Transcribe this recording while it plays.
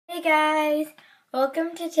Hey guys,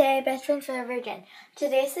 welcome to Today Best Friends Forever Again.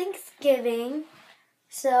 Today's Thanksgiving,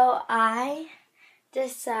 so I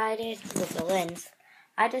decided to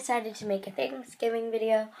make a Thanksgiving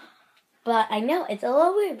video, but I know it's a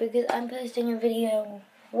little weird because I'm posting a video.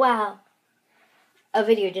 Wow, a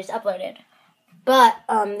video just uploaded. But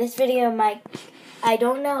this video I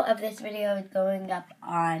don't know if this video is going up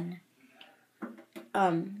on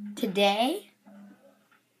today,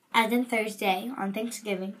 as in Thursday, on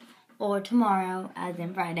Thanksgiving, or tomorrow, as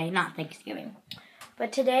in Friday, not Thanksgiving.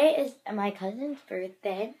 But today is my cousin's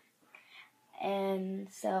birthday, and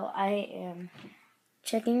so I am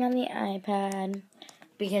checking on the iPad,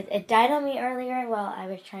 because it died on me earlier while I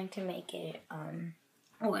was trying to make it, I'm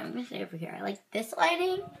going to say over here, I like this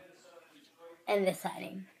lighting, and this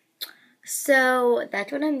lighting. So,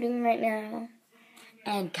 that's what I'm doing right now,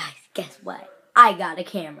 and guys, guess what? I got a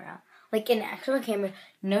camera. Like an actual camera,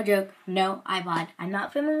 no joke, no iPod. I'm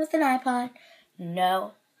not filming with an iPod,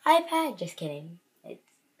 no iPad. Just kidding, it's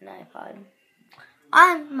an iPod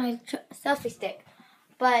on my selfie stick.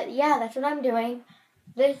 But yeah, that's what I'm doing.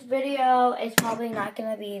 This video is probably not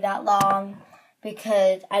gonna be that long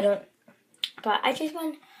because but I just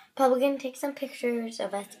want probably gonna take some pictures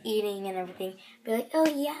of us eating and everything. Be like, oh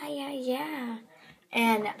yeah,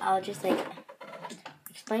 and I'll just like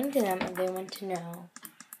explain to them if they want to know.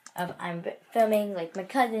 I'm filming, like my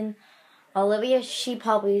cousin Olivia, she's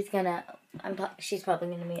probably gonna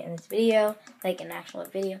be in this video, like an actual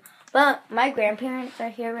video. But my grandparents are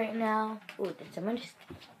here right now. Ooh, did someone just?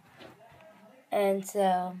 And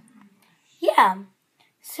so, yeah,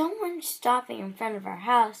 someone's stopping in front of our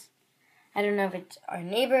house. I don't know if it's our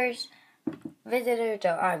neighbors, visitors,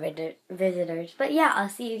 or our visitors. But yeah, I'll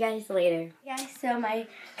see you guys later. Guys, so my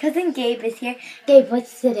cousin Gabe is here. Gabe,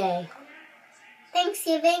 what's today?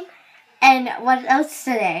 Thanksgiving. And what else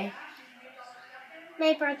today?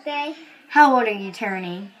 My birthday. How old are you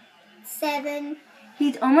turning? 7.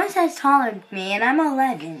 He's almost as tall as me, and I'm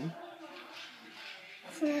 11.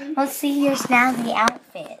 Let's see your snazzy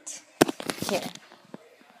outfit. Here.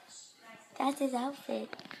 That's his outfit.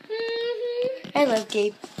 I love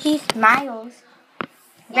Gabe. He smiles.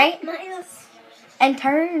 Right? Yeah, smiles. And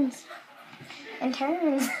turns. And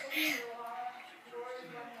turns.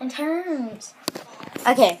 And turns.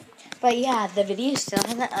 Okay, but yeah, the video still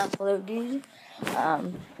hasn't uploaded.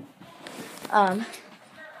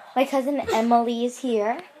 My cousin Emily is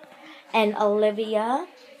here, and Olivia,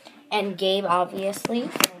 and Gabe, obviously.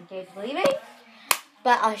 And Gabe's leaving,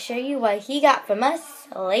 but I'll show you what he got from us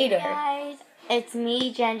later. Hey guys, it's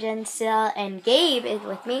me, Jen still, and Gabe is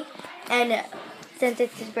with me. And since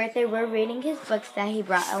it's his birthday, we're reading his books that he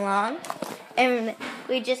brought along, and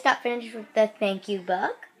we just got finished with the thank you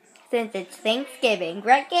book. Since it's Thanksgiving.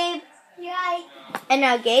 Right, Gabe? Right. And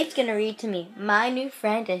now Gabe's going to read to me. My new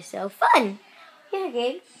friend is so fun. Yeah,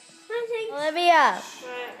 Gabe. Olivia.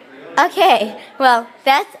 Okay, well,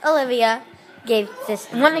 that's Olivia,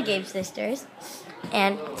 one of Gabe's sisters.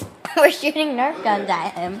 And we're shooting Nerf guns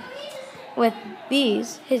at him with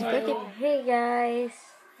these. His birthday. Hey, guys.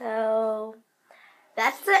 So,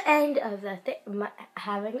 that's the end of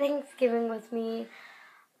having Thanksgiving with me.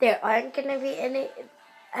 There aren't going to be any...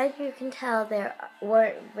 As you can tell,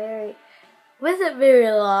 wasn't very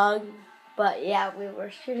long, but yeah, we were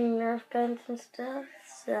shooting Nerf guns and stuff,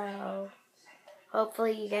 so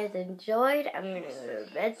hopefully you guys enjoyed. I'm gonna go to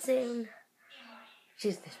bed soon.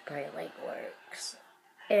 Jeez, this bright light works.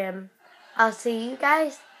 And I'll see you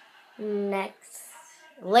guys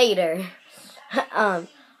later.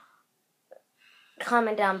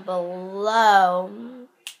 Comment down below.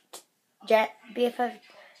 Gen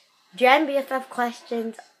BFF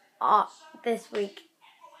questions this week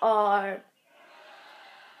are,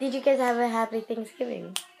 did you guys have a happy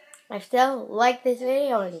Thanksgiving? If so, like this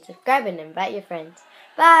video and subscribe and invite your friends.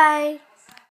 Bye!